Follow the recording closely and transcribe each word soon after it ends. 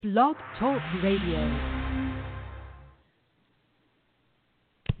Blog Talk Radio.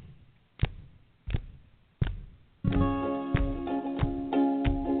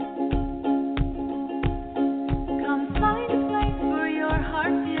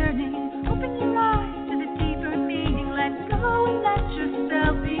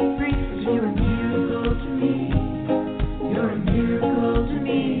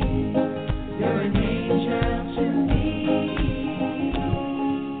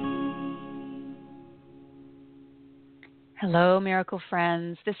 Hello, Miracle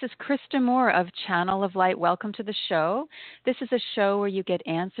Friends. This is Krista Moore of Channel of Light. Welcome to the show. This is a show where you get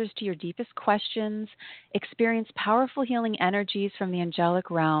answers to your deepest questions, experience powerful healing energies from the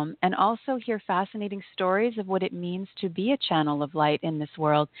angelic realm, and also hear fascinating stories of what it means to be a channel of light in this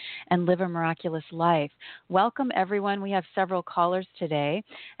world and live a miraculous life. Welcome, everyone. We have several callers today,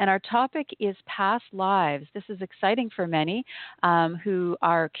 and our topic is past lives. This is exciting for many who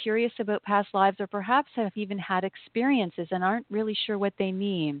are curious about past lives or perhaps have even had experiences and aren't really sure what they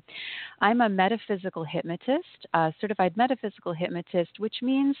mean. I'm a metaphysical hypnotist, a certified metaphysical hypnotist, which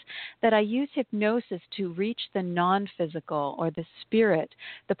means that I use hypnosis to reach the non-physical or the spirit,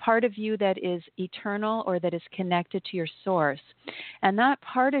 the part of you that is eternal or that is connected to your source. And that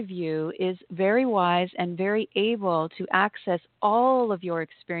part of you is very wise and very able to access all of your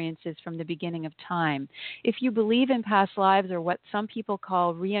experiences from the beginning of time. If you believe in past lives or what some people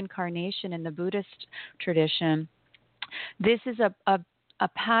call reincarnation in the Buddhist tradition, this is a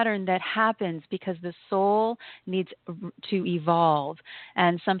pattern that happens because the soul needs to evolve.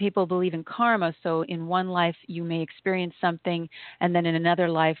 And some people believe in karma, so in one life you may experience something and then in another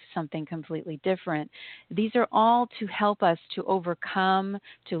life something completely different. These are all to help us to overcome,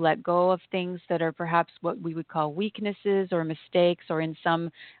 to let go of things that are perhaps what we would call weaknesses or mistakes, or in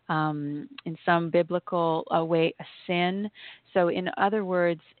some biblical way, a sin. So in other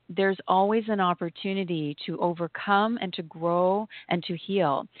words, there's always an opportunity to overcome and to grow and to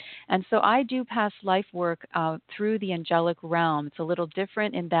heal. And so I do past life work through the angelic realm. It's a little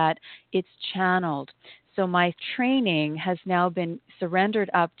different in that it's channeled. So my training has now been surrendered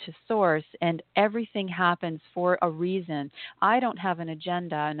up to source, and everything happens for a reason. I don't have an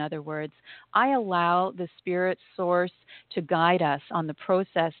agenda, in other words. I allow the spirit source to guide us on the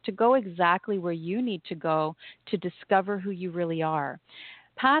process to go exactly where you need to go to discover who you really are.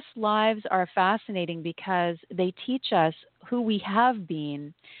 Past lives are fascinating because they teach us who we have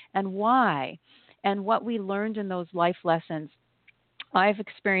been and why, and what we learned in those life lessons. I've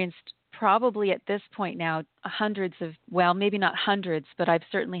experienced probably at this point now hundreds of, well, maybe not hundreds, but I've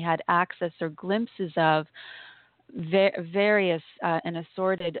certainly had access or glimpses of various and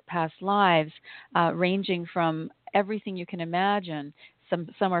assorted past lives, ranging from everything you can imagine.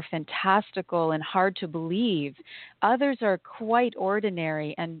 Some are fantastical and hard to believe. Others are quite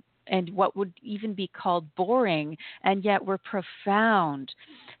ordinary and what would even be called boring, and yet were profound.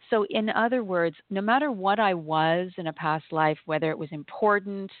 So in other words, no matter what I was in a past life, whether it was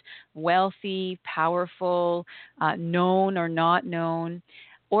important, wealthy, powerful, known or not known,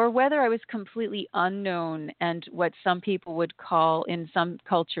 or whether I was completely unknown and what some people would call in some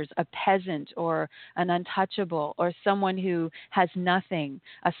cultures a peasant or an untouchable or someone who has nothing,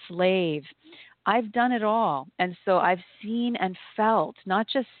 a slave, I've done it all. And so I've seen and felt, not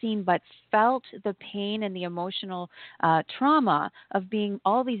just seen, but felt the pain and the emotional trauma of being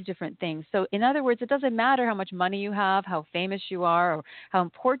all these different things. So in other words, it doesn't matter how much money you have, how famous you are, or how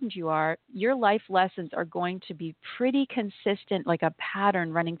important you are, your life lessons are going to be pretty consistent, like a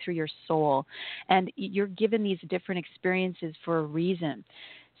pattern running through your soul. And you're given these different experiences for a reason.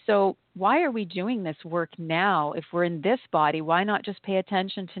 So why are we doing this work now? If we're in this body, why not just pay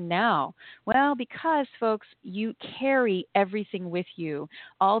attention to now? Well, because, folks, you carry everything with you,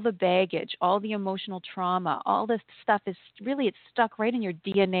 all the baggage, all the emotional trauma, all this stuff it's stuck right in your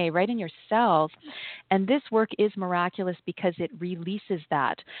DNA, right in your cells. And this work is miraculous because it releases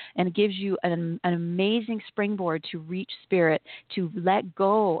that and gives you an amazing springboard to reach spirit, to let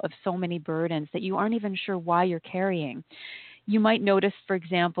go of so many burdens that you aren't even sure why you're carrying. You might notice, for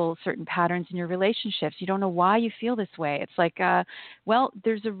example, certain patterns in your relationships. You don't know why you feel this way. It's like, well,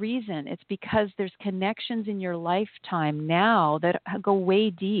 there's a reason. It's because there's connections in your lifetime now that go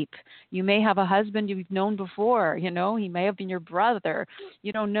way deep. You may have a husband you've known before, he may have been your brother.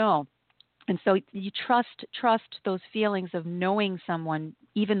 You don't know. And so you trust those feelings of knowing someone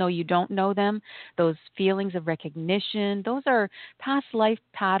even though you don't know them, those feelings of recognition, those are past life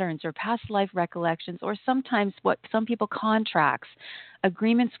patterns or past life recollections, or sometimes what some people contracts,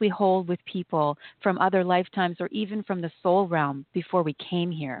 agreements we hold with people from other lifetimes or even from the soul realm before we came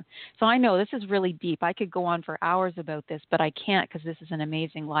here. So I know this is really deep. I could go on for hours about this, but I can't because this is an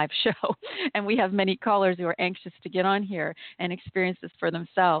amazing live show. And we have many callers who are anxious to get on here and experience this for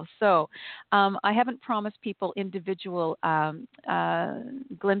themselves. So I haven't promised people individual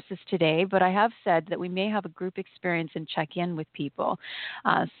glimpses today, but I have said that we may have a group experience and check in with people.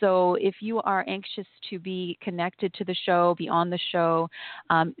 So if you are anxious to be connected to the show, be on the show,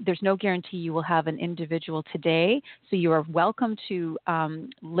 there's no guarantee you will have an individual today. So you are welcome to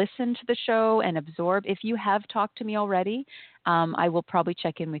listen to the show and absorb. If you have talked to me already, I will probably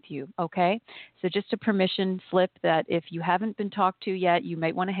check in with you, okay? So just a permission slip that if you haven't been talked to yet, you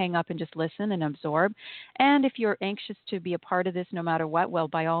might want to hang up and just listen and absorb. And if you're anxious to be a part of this no matter what, well,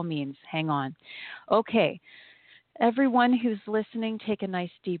 by all means, hang on. Okay. Everyone who's listening, take a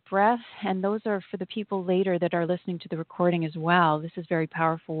nice deep breath. And those are for the people later that are listening to the recording as well. This is very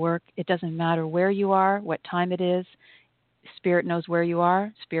powerful work. It doesn't matter where you are, what time it is. Spirit knows where you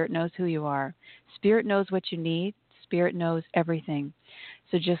are. Spirit knows who you are. Spirit knows what you need. Spirit knows everything.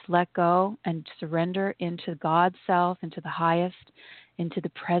 So just let go and surrender into God's self, into the highest, into the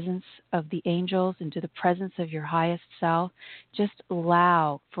presence of the angels, into the presence of your highest self. Just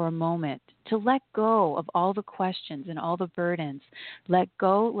allow for a moment to let go of all the questions and all the burdens. Let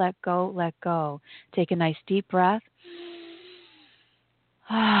go, let go, let go. Take a nice deep breath.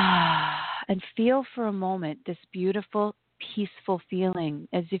 And feel for a moment this beautiful, peaceful feeling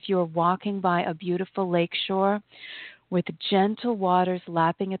as if you are walking by a beautiful lake shore with gentle waters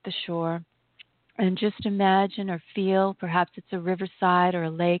lapping at the shore. And just imagine or feel, perhaps it's a riverside or a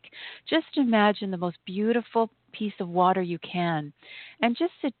lake, just imagine the most beautiful piece of water you can. And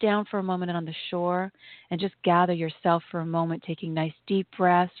just sit down for a moment on the shore and just gather yourself for a moment, taking nice deep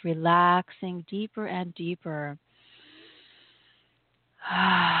breaths, relaxing deeper and deeper.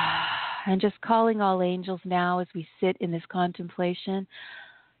 And just calling all angels now as we sit in this contemplation.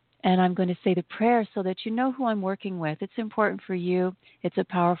 And I'm going to say the prayer so that you know who I'm working with. It's important for you. It's a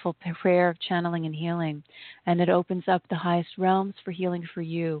powerful prayer of channeling and healing. And it opens up the highest realms for healing for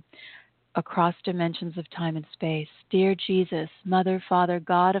you across dimensions of time and space. Dear Jesus, Mother, Father,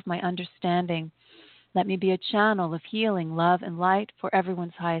 God of my understanding, let me be a channel of healing, love, and light for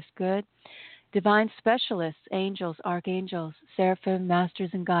everyone's highest good. Divine specialists, angels, archangels, seraphim, masters,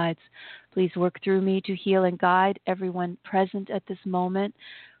 and guides, please work through me to heal and guide everyone present at this moment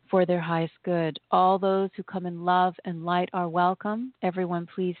for their highest good. All those who come in love and light are welcome. Everyone,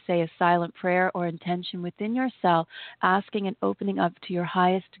 please say a silent prayer or intention within yourself, asking and opening up to your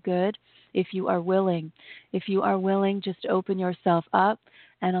highest good if you are willing. If you are willing, just open yourself up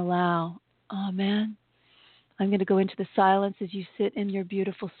and allow. Amen. I'm going to go into the silence as you sit in your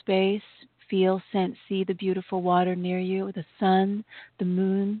beautiful space. Feel, sense, see the beautiful water near you, the sun, the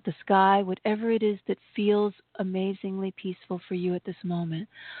moon, the sky, whatever it is that feels amazingly peaceful for you at this moment.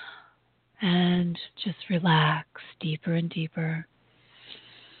 And just relax deeper and deeper.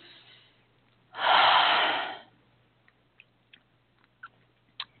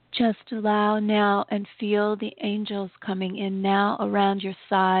 Just allow now and feel the angels coming in now around your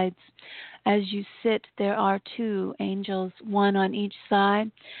sides. As you sit, there are two angels, one on each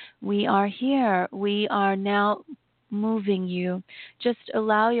side. We are here. We are now moving you. Just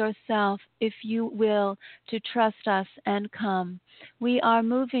allow yourself, if you will, to trust us and come. We are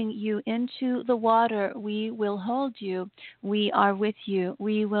moving you into the water. We will hold you. We are with you.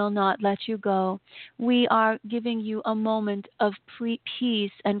 We will not let you go. We are giving you a moment of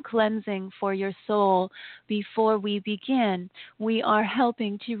peace and cleansing for your soul before we begin. We are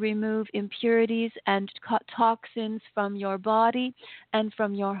helping to remove impurities and toxins from your body and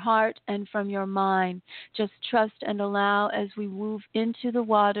from your heart and from your mind. Just trust and allow as we move into the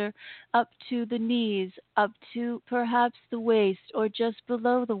water up to the knees, up to perhaps the waist or just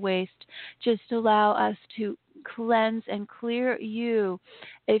below the waist. Just allow us to cleanse and clear you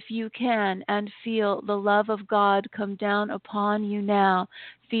if you can, and feel the love of God come down upon you now.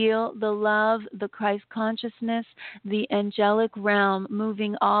 Feel the love, the Christ consciousness, the angelic realm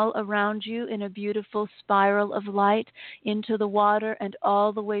moving all around you in a beautiful spiral of light into the water and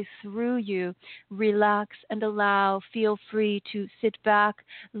all the way through you. Relax and allow. Feel free to sit back,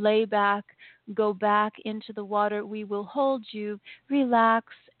 lay back, go back into the water. We will hold you. Relax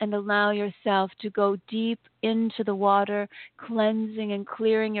and allow yourself to go deep into the water, cleansing and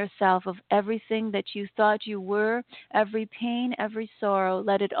clearing yourself of everything that you thought you were, every pain, every sorrow.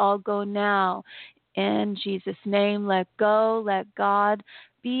 Let it all go now.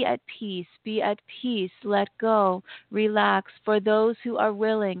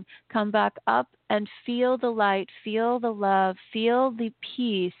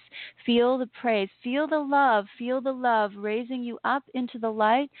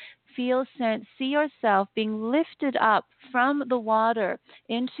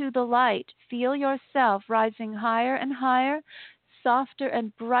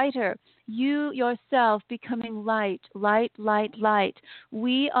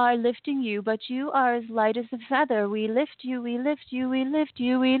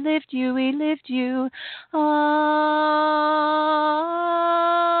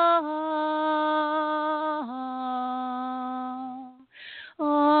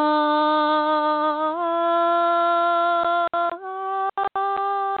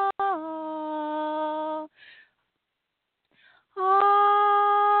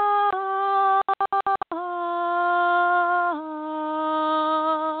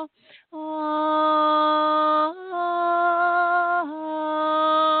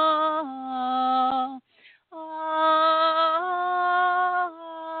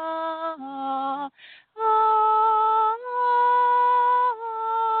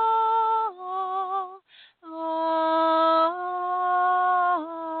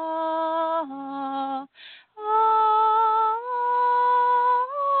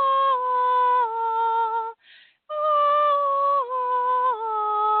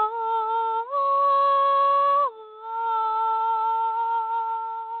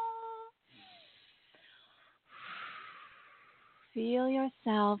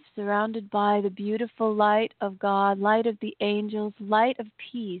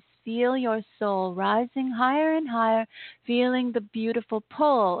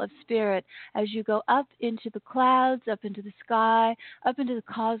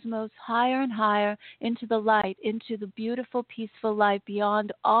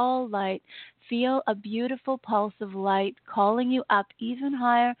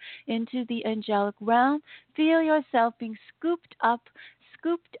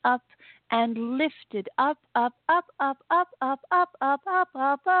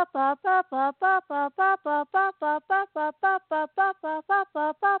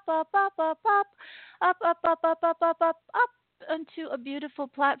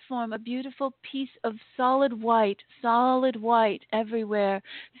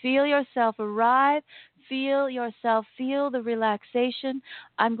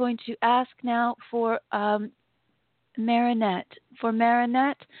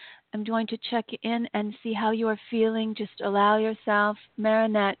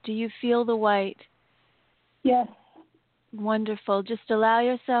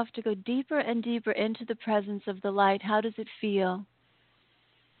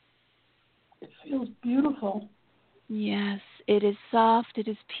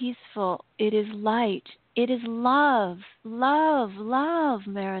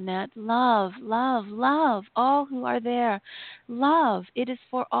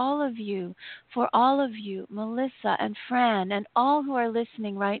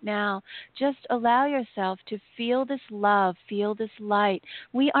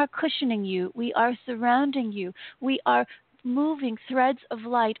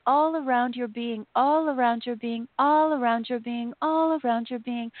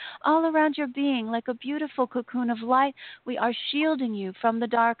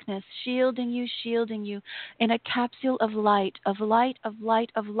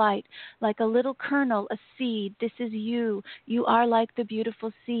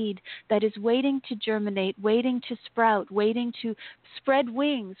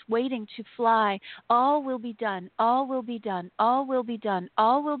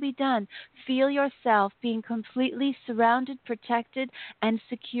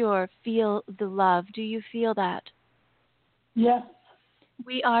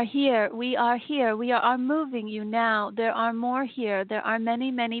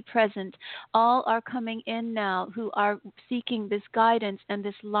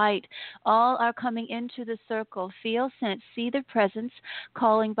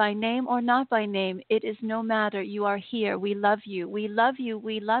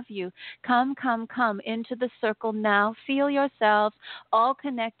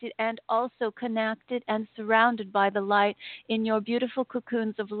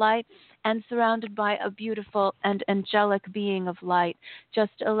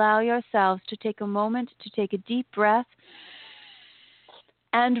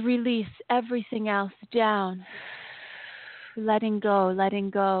 letting go, letting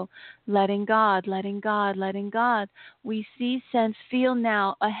go, letting God, letting God, letting God. We see, sense, feel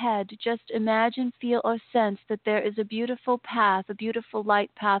now ahead. Just imagine, feel, or sense that there is a beautiful path, a beautiful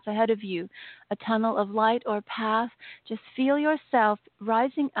light path ahead of you, a tunnel of light or path. Just feel yourself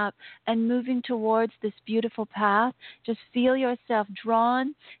rising up and moving towards this beautiful path. Just feel yourself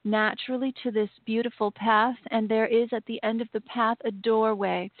drawn naturally to this beautiful path, and there is at the end of the path a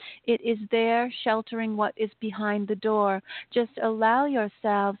doorway. It is there sheltering what is behind the door. Just allow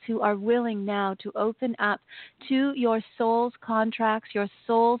yourselves who are willing now to open up to your soul's contracts, your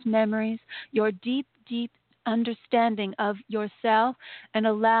soul's memories, your deep, deep understanding of yourself, and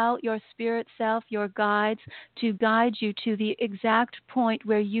allow your spirit self, your guides, to guide you to the exact point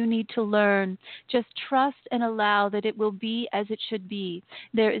where you need to learn. Just trust and allow that it will be as it should be.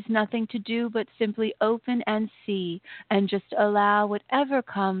 There is nothing to do but simply open and see, and just allow whatever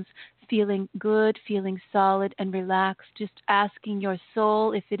comes, feeling good, feeling solid and relaxed, just asking your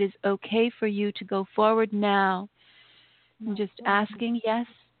soul if it is okay for you to go forward now. And just asking, yes,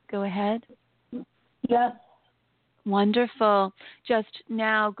 go ahead. Yes. Wonderful. Just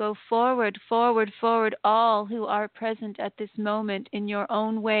now go forward, forward, forward. All who are present at this moment in your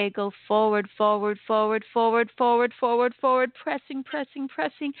own way, go forward, forward, forward, forward, forward, forward, forward, pressing, pressing,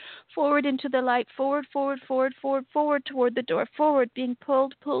 pressing, forward into the light, forward, forward, forward, forward, forward toward the door, forward, being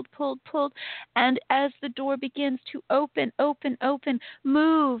pulled, pulled, pulled, pulled. And as the door begins to open, open, open,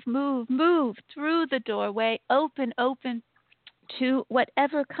 move, move, move through the doorway, open, open, to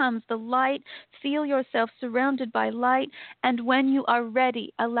whatever comes, the light. Feel yourself surrounded by light, and when you are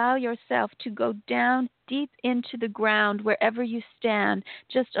ready, allow yourself to go down deep into the ground wherever you stand.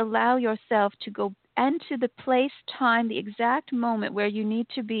 Just allow yourself to go into the place, time, the exact moment where you need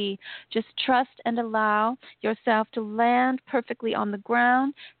to be. Just trust and allow yourself to land perfectly on the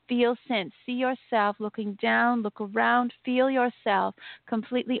ground. Feel, sense, see yourself looking down, look around, feel yourself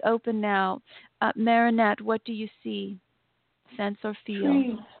completely open now. Marinette, what do you see? Sense or feel?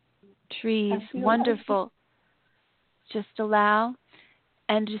 Trees. Trees. Wonderful. Just allow,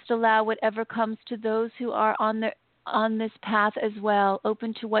 and just allow whatever comes to those who are on this path as well.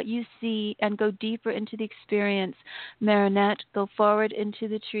 Open to what you see and go deeper into the experience. Marinette, go forward into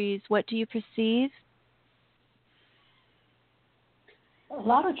the trees. What do you perceive? A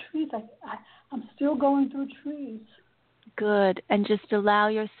lot of trees. I'm still going through trees. Good. And just allow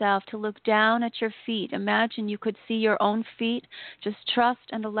yourself to look down at your feet. Imagine you could see your own feet. Just trust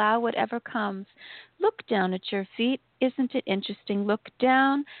and allow whatever comes. Look down at your feet. Isn't it interesting? Look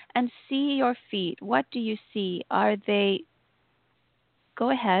down and see your feet. What do you see? Are they... Go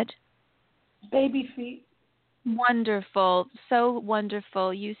ahead. Baby feet. Wonderful. So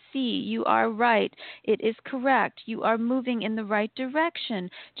wonderful. You see, you are right. It is correct. You are moving in the right direction.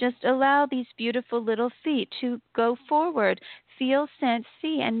 Just allow these beautiful little feet to go forward. Feel, sense,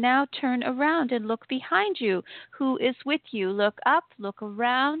 see, and now turn around and look behind you. Who is with you? Look up, look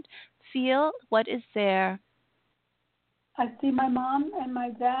around, feel what is there. I see my mom and my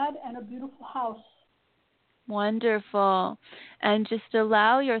dad and a beautiful house. Wonderful. And just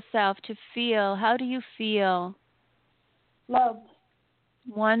allow yourself to feel. How do you feel? Love.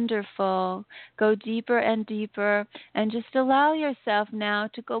 Wonderful. Go deeper and deeper, and just allow yourself now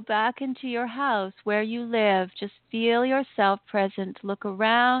to go back into your house where you live. Just feel yourself present. Look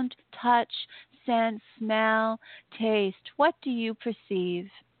around, touch, sense, smell, taste. What do you perceive?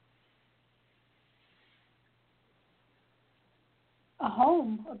 A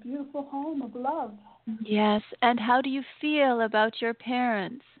home, a beautiful home of love. Yes. And how do you feel about your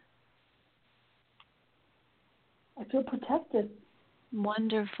parents? I feel protected.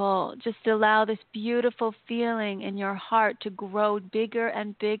 Wonderful. Just allow this beautiful feeling in your heart to grow bigger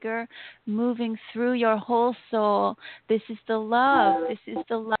and bigger, moving through your whole soul. This is the love. This is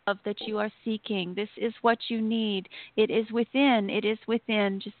the love that you are seeking. This is what you need. It is within. It is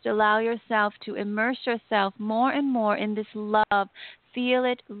within. Just allow yourself to immerse yourself more and more in this love. Feel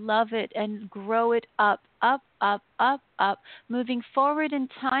it, love it, and grow it up, up, up, up, up. Moving forward in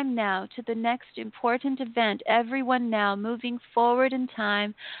time now to the next important event. Everyone now moving forward in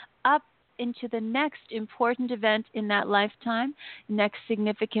time, up into the next important event in that lifetime, next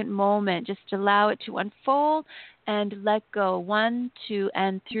significant moment. Just allow it to unfold and let go. 1, 2,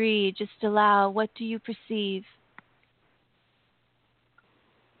 and 3. Just allow. What do you perceive?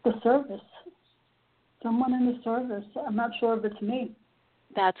 The service. Someone in the service. I'm not sure if it's me.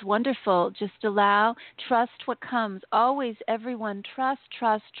 That's wonderful. Just allow, trust what comes. Always, everyone, trust,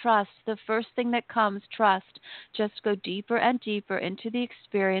 trust, trust. The first thing that comes, trust. Just go deeper and deeper into the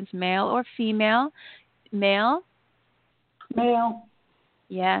experience, male or female. Male? Male.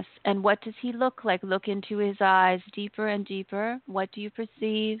 Yes. And what does he look like? Look into his eyes deeper and deeper. What do you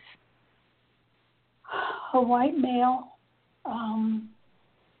perceive? A white male, blonde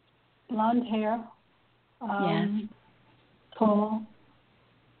hair, Yes. tall,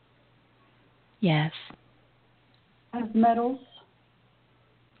 Yes. has medals.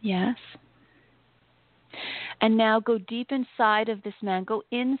 Yes. And now go deep inside of this man. Go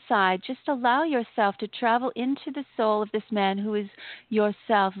inside. Just allow yourself to travel into the soul of this man who is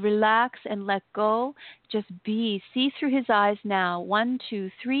yourself. Relax and let go. Just be. See through his eyes now. 1,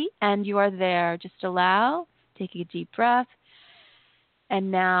 2, 3, and you are there. Just allow. Take a deep breath. And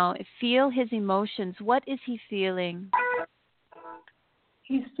now feel his emotions. What is he feeling?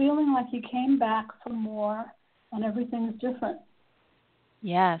 He's feeling like he came back for more and everything's different.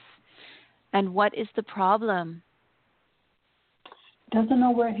 Yes. And what is the problem? Doesn't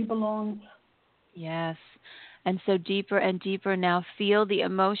know where he belongs. Yes. And so deeper and deeper now, feel the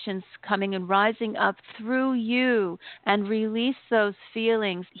emotions coming and rising up through you and release those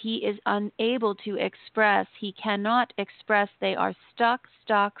feelings he is unable to express. He cannot express. They are stuck,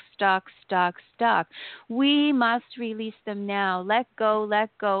 stuck, stuck, stuck, stuck. We must release them now. Let go,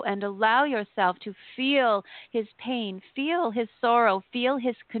 and allow yourself to feel his pain, feel his sorrow, feel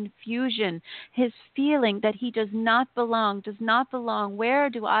his confusion, his feeling that he does not belong, does not belong. Where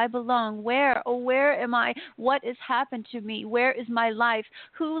do I belong? Where? Oh, where am I? What has happened to me? Where is my life?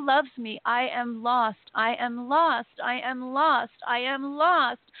 Who loves me? I am lost. I am lost. I am lost. I am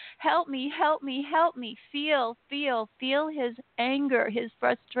lost. Help me, help me, help me. Feel his anger, his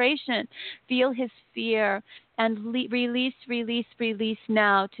frustration. Feel his fear. And release, release, release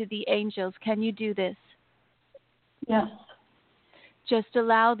now to the angels. Can you do this? Yes. Just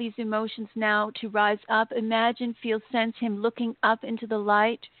allow these emotions now to rise up. Imagine, feel, sense him looking up into the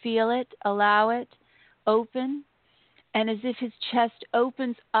light. Feel it, allow it, open. And as if his chest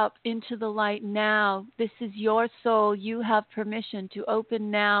opens up into the light now, this is your soul. You have permission to open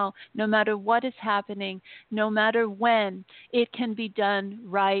now, no matter what is happening, no matter when. It can be done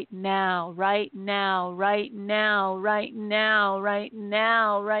right now, right now, right now, right now, right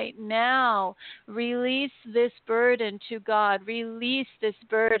now, right now. Release this burden to God. Release this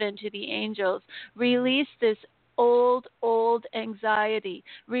burden to the angels. Release this old anxiety.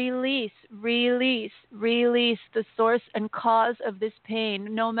 Release the source and cause of this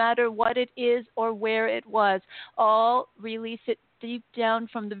pain, no matter what it is or where it was. All release it deep down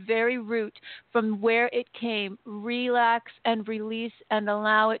from the very root, from where it came. Relax and release and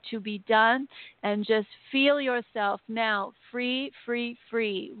allow it to be done. And just feel yourself now free,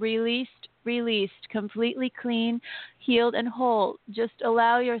 released, completely clean, healed, and whole. Just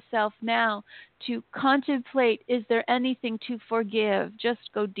allow yourself now to contemplate, is there anything to forgive? Just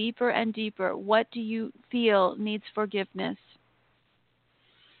go deeper and deeper. What do you feel needs forgiveness?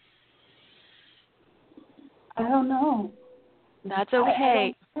 I don't know. That's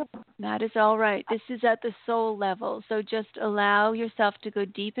okay. That is all right. This is at the soul level. So just allow yourself to go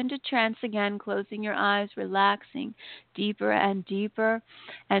deep into trance again, closing your eyes, relaxing deeper and deeper,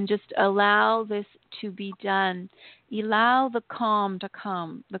 and just allow this to be done. Allow the calm to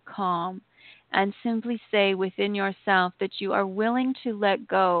come, the calm, and simply say within yourself that you are willing to let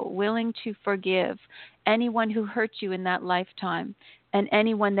go, willing to forgive anyone who hurt you in that lifetime and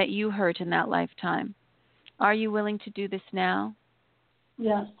anyone that you hurt in that lifetime. Are you willing to do this now?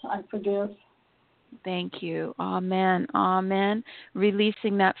 Yes, I forgive. Thank you. Amen. Amen.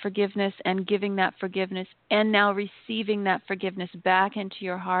 Releasing that forgiveness and giving that forgiveness and now receiving that forgiveness back into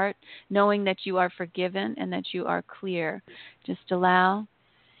your heart, knowing that you are forgiven and that you are clear. Just allow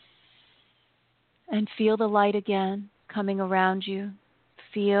and feel the light again coming around you.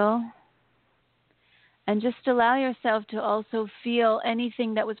 Feel. And just allow yourself to also feel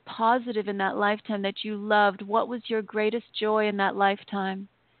anything that was positive in that lifetime that you loved. What was your greatest joy in that lifetime?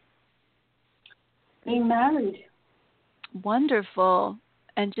 Being married. Wonderful.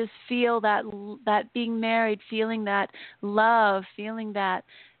 And just feel that being married, feeling that love, feeling that.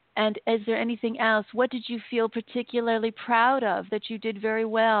 And is there anything else? What did you feel particularly proud of that you did very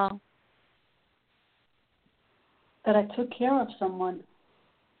well? That I took care of someone.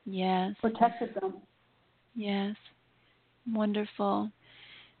 Yes. Protected them. Yes. Wonderful.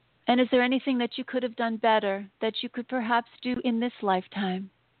 And is there anything that you could have done better, that you could perhaps do in this lifetime?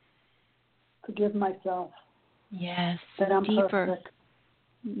 Forgive myself. Yes. That I'm deeper. perfect.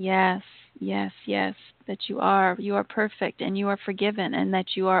 Yes. That you are perfect and you are forgiven and that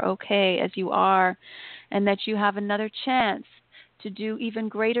you are okay as you are and that you have another chance to do even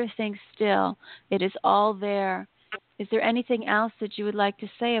greater things still. It is all there. Is there anything else that you would like to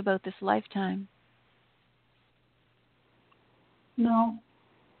say about this lifetime? No.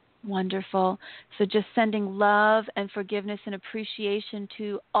 Wonderful. So just sending love and forgiveness and appreciation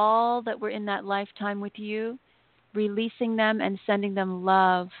to all that were in that lifetime with you, releasing them and sending them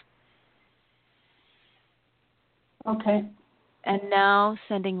love. Okay. And now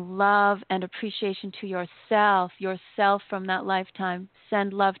sending love and appreciation to yourself from that lifetime.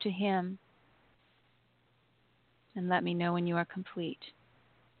 Send love to him. And let me know when you are complete.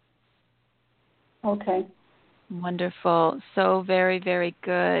 Okay. Wonderful. So very, very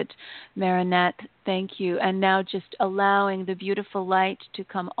good, Marinette. Thank you. And now just allowing the beautiful light to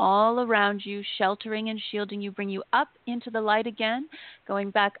come all around you, sheltering and shielding you, bring you up into the light again, going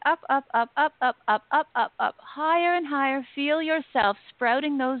back up, up, up, up, up, up, up, up, up, higher and higher. Feel yourself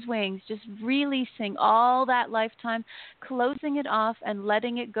sprouting those wings, just releasing all that lifetime, closing it off and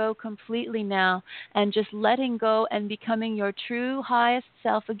letting it go completely now, and just letting go and becoming your true highest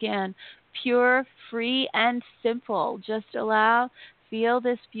self again. Pure, free, and simple. Just feel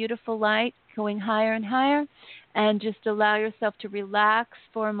this beautiful light going higher and higher, and just allow yourself to relax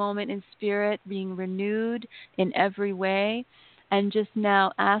for a moment in spirit, being renewed in every way, and just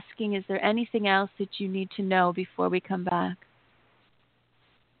now asking, is there anything else that you need to know before we come back?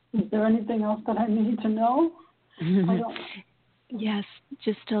 Is there anything else that I need to know? I don't. Yes,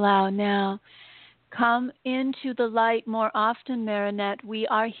 just allow now. Come into the light more often, Marinette. We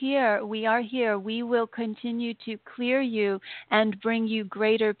are here. We are here. We will continue to clear you and bring you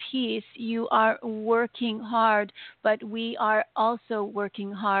greater peace. You are working hard, but we are also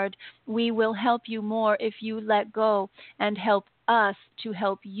working hard. We will help you more if you let go and help us to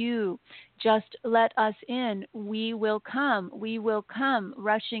help you. Just let us in. We will come. We will come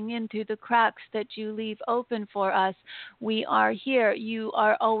rushing in through the cracks that you leave open for us. We are here. You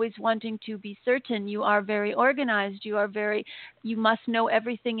are always wanting to be certain. You are very organized. You must know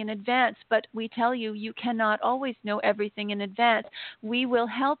everything in advance, but we tell you, you cannot always know everything in advance. We will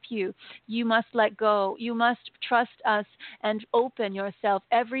help you. You must let go. You must trust us and open yourself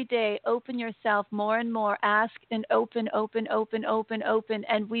every day. Open yourself more and more. Ask and open,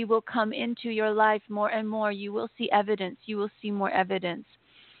 and we will come into your life more and more. You will see evidence. You will see more evidence.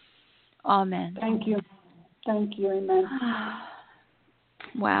 Amen. Thank you. Thank you. Amen.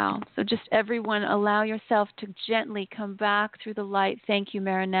 Wow. So just everyone, allow yourself to gently come back through the light. Thank you,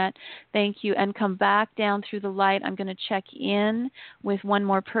 Marinette. Thank you. And come back down through the light. I'm going to check in with one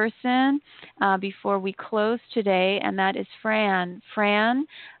more person before we close today, and that is Fran. Fran,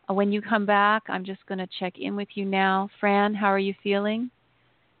 when you come back, I'm just going to check in with you now. Fran, how are you feeling?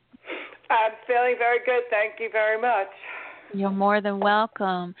 I'm feeling very good. Thank you very much. You're more than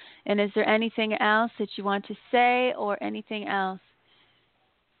welcome. And is there anything else that you want to say or anything else?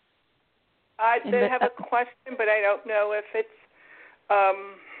 I did have a question, but I don't know if it's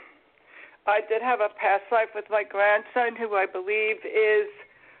I did have a past life with my grandson, who I believe is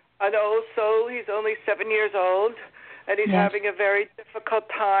an old soul. He's only 7 years old, and he's having a very difficult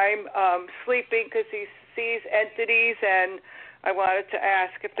time sleeping because he sees entities, and I wanted to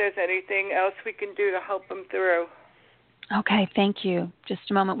ask if there's anything else we can do to help him through. Okay, thank you.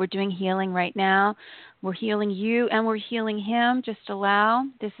 Just a moment. We're doing healing right now. We're healing you and we're healing him. Just allow.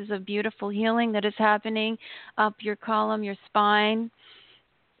 This is a beautiful healing that is happening up your column, your spine.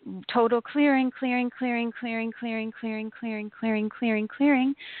 Total clearing, clearing, clearing, clearing, clearing, clearing, clearing, clearing, clearing,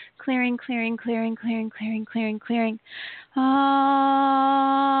 clearing, clearing, clearing, clearing, clearing, clearing, clearing, clearing.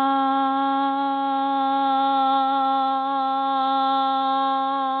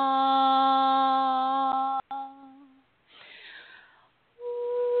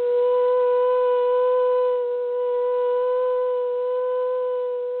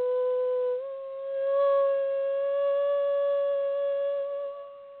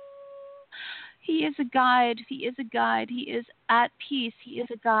 He is a guide. He is a guide. He is at peace. He is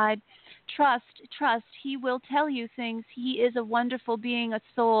a guide. Trust. He will tell you things. He is a wonderful being, a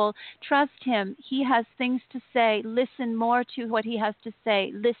soul. Trust him. He has things to say. Listen more to what he has to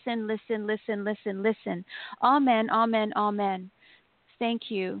say. Listen. Amen, amen, amen. Thank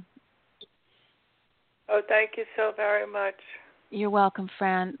you. Oh, thank you so very much. You're welcome,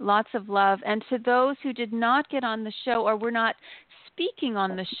 Fran. Lots of love. And to those who did not get on the show or were not speaking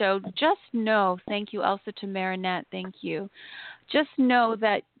on the show, just know, thank you also to Marinette, thank you. Just know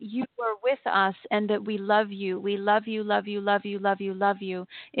that you are with us and that we love you. We love you, love you, love you, love you, love you.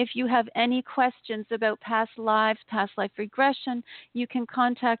 If you have any questions about past lives, past life regression, you can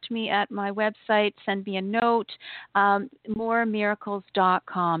contact me at my website. Send me a note,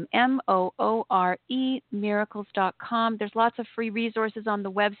 mooremiracles.com, MOORE miracles.com. There's lots of free resources on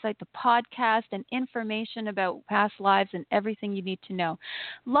the website, the podcast, and information about past lives and everything you need to know.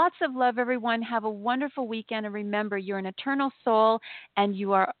 Lots of love, everyone. Have a wonderful weekend. And remember, you're an eternal soul. control, and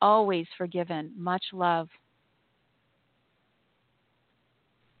you are always forgiven. Much love.